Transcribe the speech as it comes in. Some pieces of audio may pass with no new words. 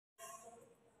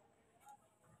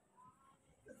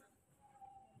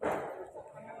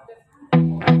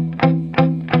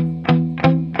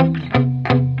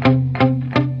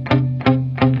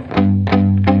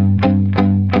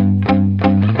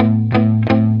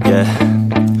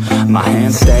Yeah, my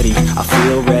hands steady, I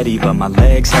feel ready, but my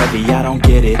legs heavy, I don't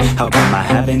get it. How come I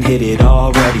haven't hit it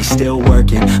already? Still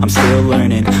working, I'm still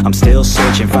learning, I'm still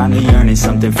searching, finally earning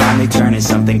something, finally turning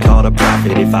something called a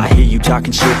profit. If I hear you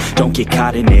talking shit, don't get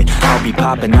caught in it. I'll be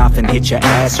popping off and hit your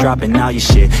ass, dropping all your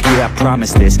shit. Yeah, I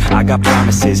promise this, I got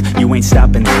promises, you ain't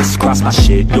stopping this. Cross my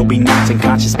shit, you'll be knocked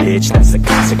unconscious, bitch. That's the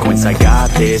consequence, I got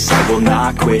this, I will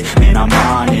not quit. Man, I'm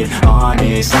on it,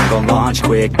 honest, I'm gon' launch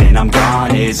quick, then I'm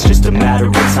gone. It's just a matter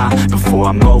of time before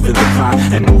I'm over the climb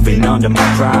and moving under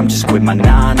my prime. Just quit my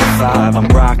 9 to 5, I'm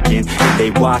rocking and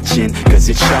they watching, cause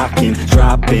it's shocking.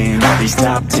 Dropping all these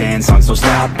top 10 songs, no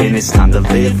stopping. It's time to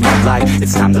live my life,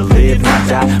 it's time to live, not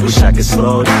die. Wish I could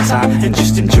slow down time and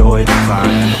just enjoy the climb.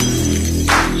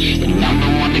 And I'm the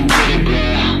one to get it,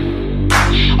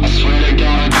 bro. I swear to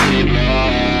God I get it,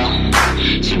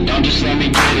 bro. So don't just let me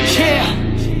get it.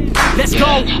 Yeah, let's go.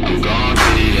 I'm gon'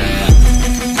 get it, yeah.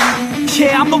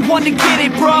 Yeah, I'm the one to get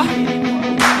it, bruh.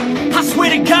 I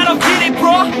swear to God I'll get it,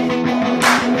 bruh.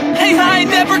 Hey, I ain't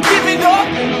never giving up.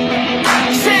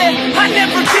 Yeah, I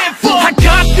never give up. I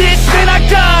got this, man, I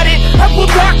got it. I will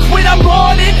not quit, I'm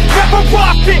on it. Never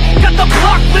rock it. Got the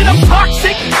block lit, I'm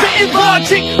toxic. Spitting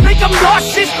logic, make them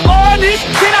nauseous. Honest,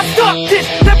 can I stop this?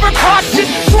 Never cautious,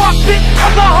 drop it.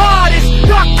 I'm the hardest.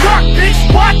 Knock, knock, bitch,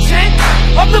 watch it.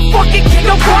 I'm the fucking king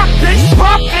of rock, bitch.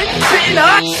 Pop it, spitting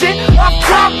hot shit. I'm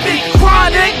topic,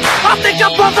 chronic. I think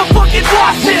I'm motherfucking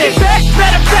lost it. Back,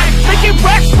 matter of fact, making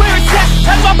racks where it's at.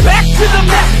 Have my back to the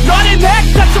mat, not an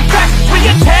act, that's a fact. We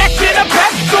attack in a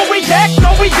back, so we act,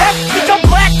 no we act. Think I'm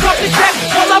black, off his back,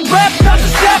 while I'm rap, not a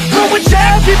step. Throw a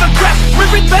jab, give a crap,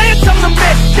 we're advanced, I'm the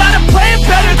man. Got a plan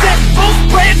better than most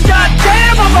brands,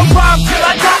 goddamn. I'm a rhyme till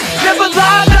I die, never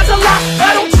lie, that's a lie. I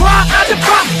don't try, I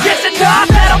defy, yes and nah,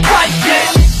 that I'm right,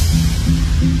 yeah.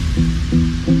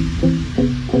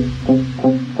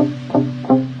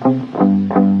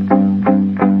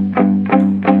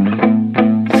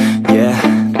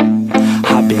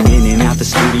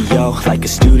 Like a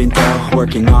student though,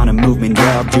 working on a movement,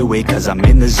 yeah, I'll do it cause I'm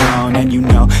in the zone. And you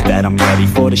know that I'm ready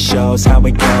for the shows. How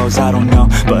it goes, I don't know,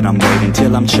 but I'm waiting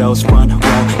till I'm chose. Front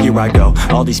row, here I go.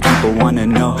 All these people wanna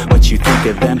know what you think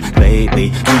of them lately.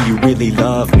 Do you really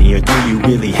love me or do you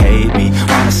really hate me?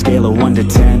 On a scale of 1 to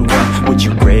 10, what would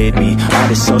you grade me? All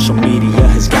this social media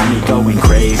has got me going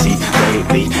crazy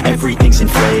lately. Everything's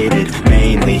inflated,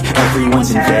 mainly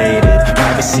everyone's invaded.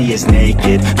 Privacy is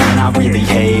naked, man, I really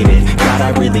hate it. God,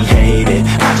 I really hate it.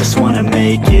 I just wanna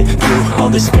make it through all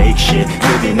this fake shit.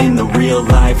 Living in the real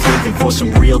life, living for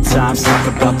some real times. Talk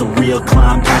about the real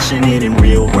climb, passionate in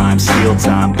real rhymes. Steal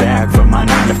time back from my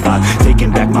 9 to 5,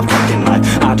 taking back my fucking life.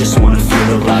 I just wanna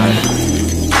feel alive.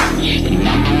 And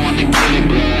I'm the one to get it,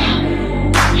 bro.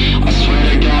 I swear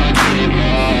to God I get it,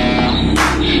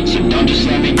 bro. So don't just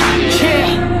let me get it.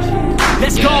 Yeah,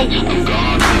 let's go. I'm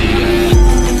gon' get it, yeah.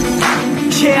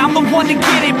 Yeah, I'm the one to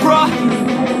get it, bruh.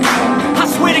 I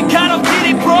swear to God I'll get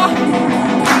it, bruh.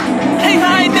 Hey,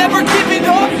 I ain't never giving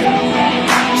up.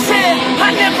 Yeah, I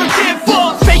never give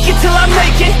up. Fake it till I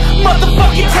make it.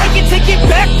 Motherfucking take it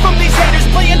back from these haters.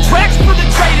 Playing tracks for the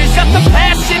traitors. Got the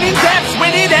passion and that's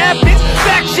when it happens.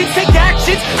 Factions take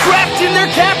actions, drafting their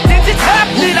captains. It's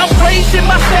happening, I'm raising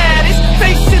my status,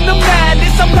 facing the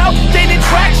madness. I'm out gaining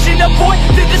traction, avoid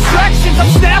the distractions. I'm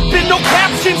snapping, no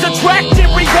captions, attracting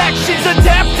reactions.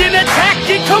 Adapting,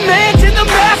 attacking, commanding the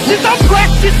masses. I'm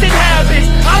practicing habits,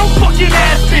 I don't fucking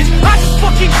ask bitch, I just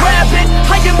fucking grab it.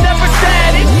 I am never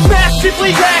static,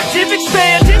 massively active,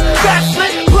 expanding,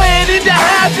 backslid, planning to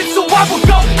have it. So I will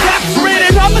go after it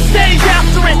and I'ma stay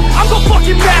after it. I'm gon'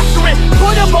 fucking master it,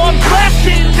 put them on blast,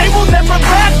 kid. They will never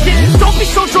last, kid. Don't be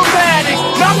so dramatic,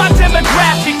 not my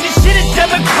demographic. This shit is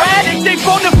democratic, they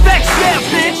phone effects, yeah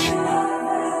bitch.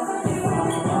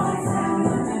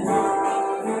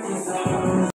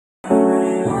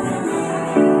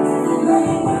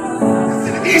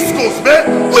 East Coast,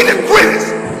 man. We the greatest.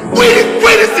 We the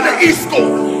greatest in the East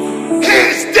Coast.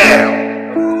 Hands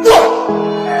down. What?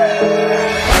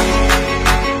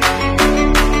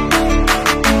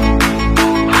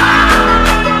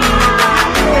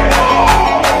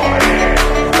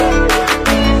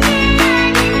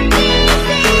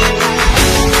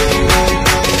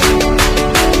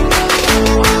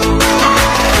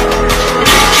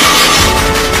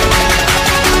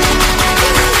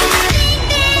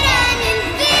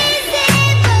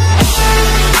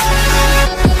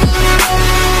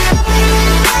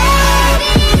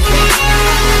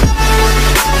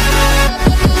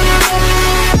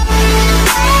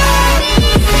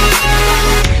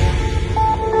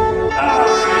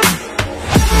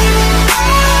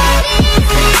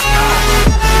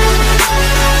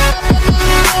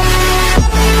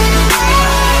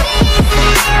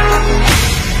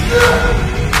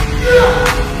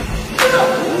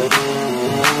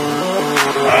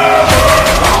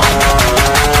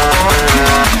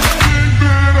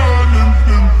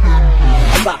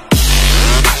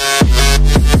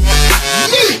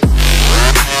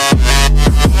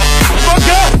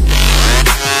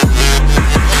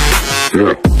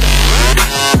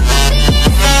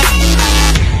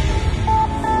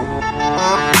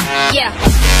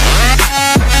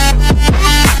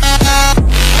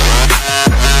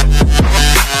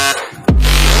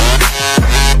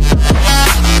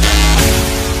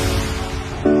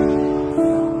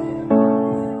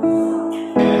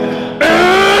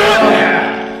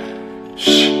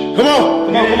 Come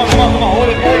on.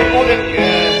 Hold it.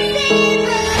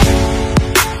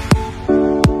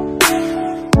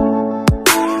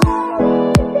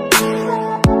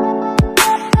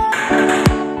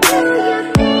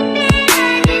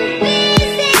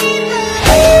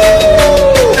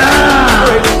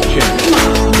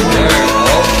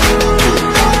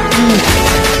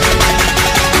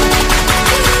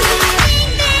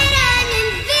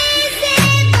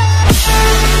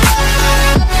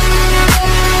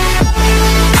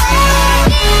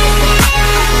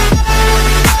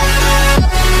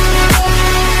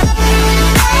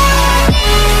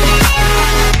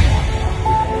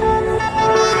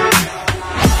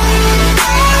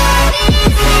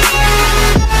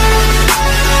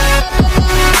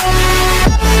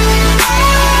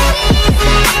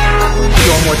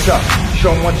 Yeah.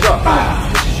 Show 'em what's up.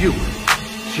 This is you.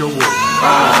 It's your world.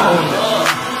 Own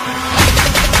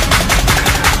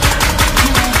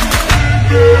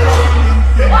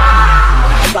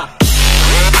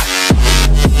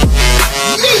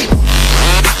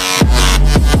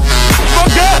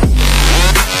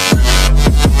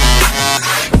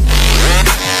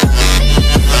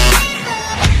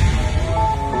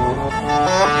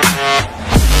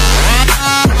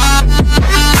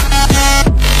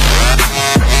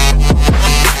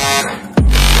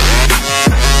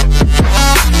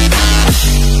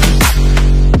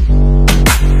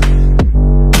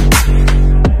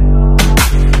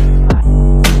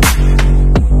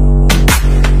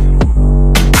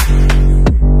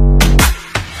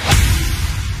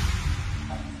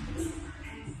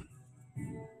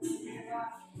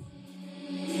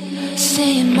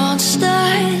Seeing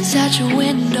monsters at your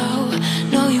window.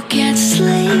 No, you can't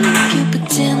sleep, you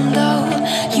pretend though.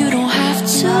 You don't have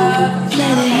to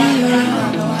play the hero,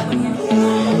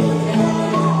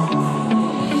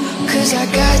 'cause I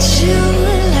got you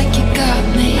like you got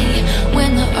me.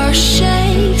 When the earth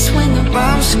shakes, when the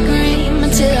bombs scream,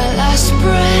 until our last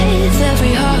breath,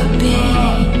 every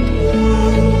heartbeat.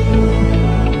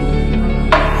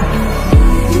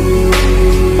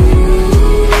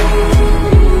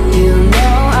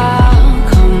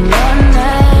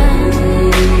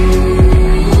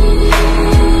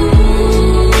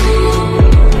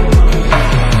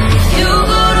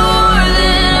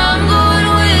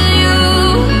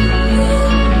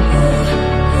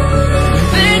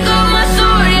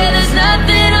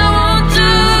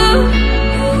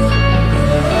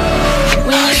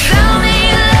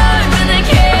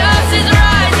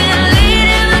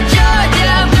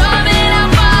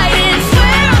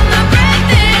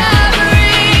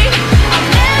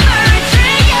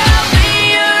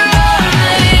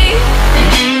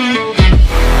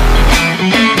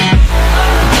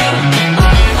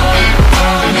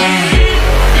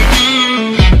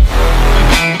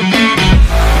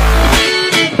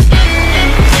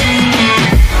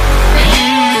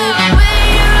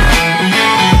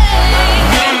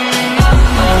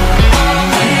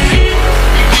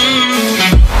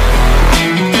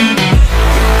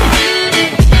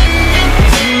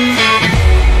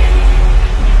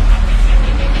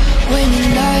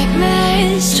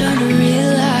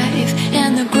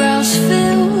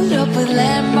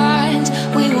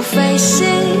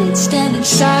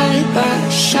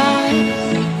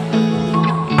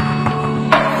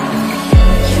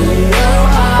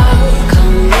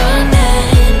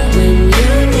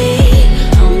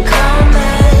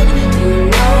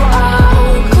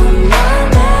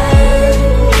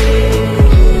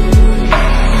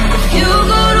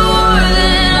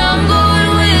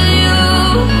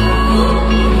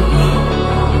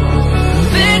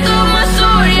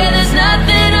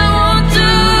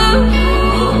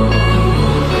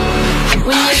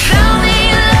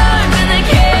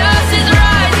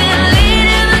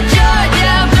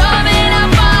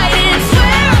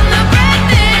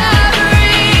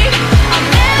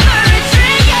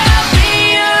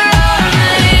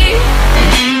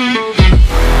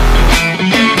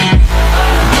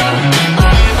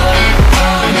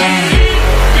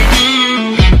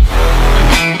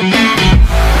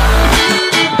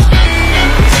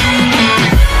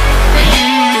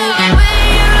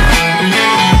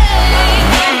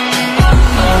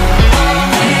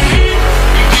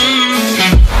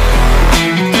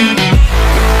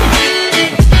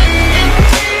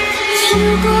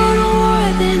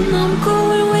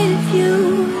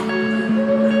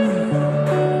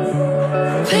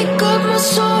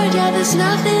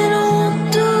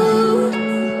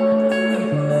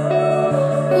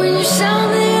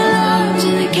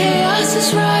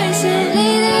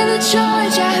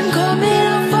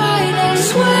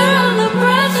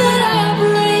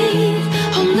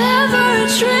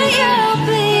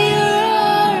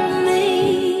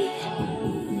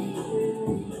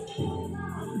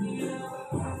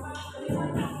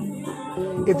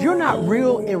 If you're not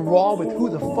real and raw with who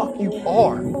the fuck you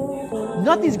are,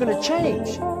 nothing's gonna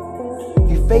change.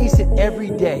 You face it every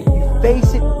day. You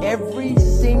face it every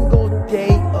single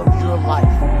day of your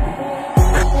life.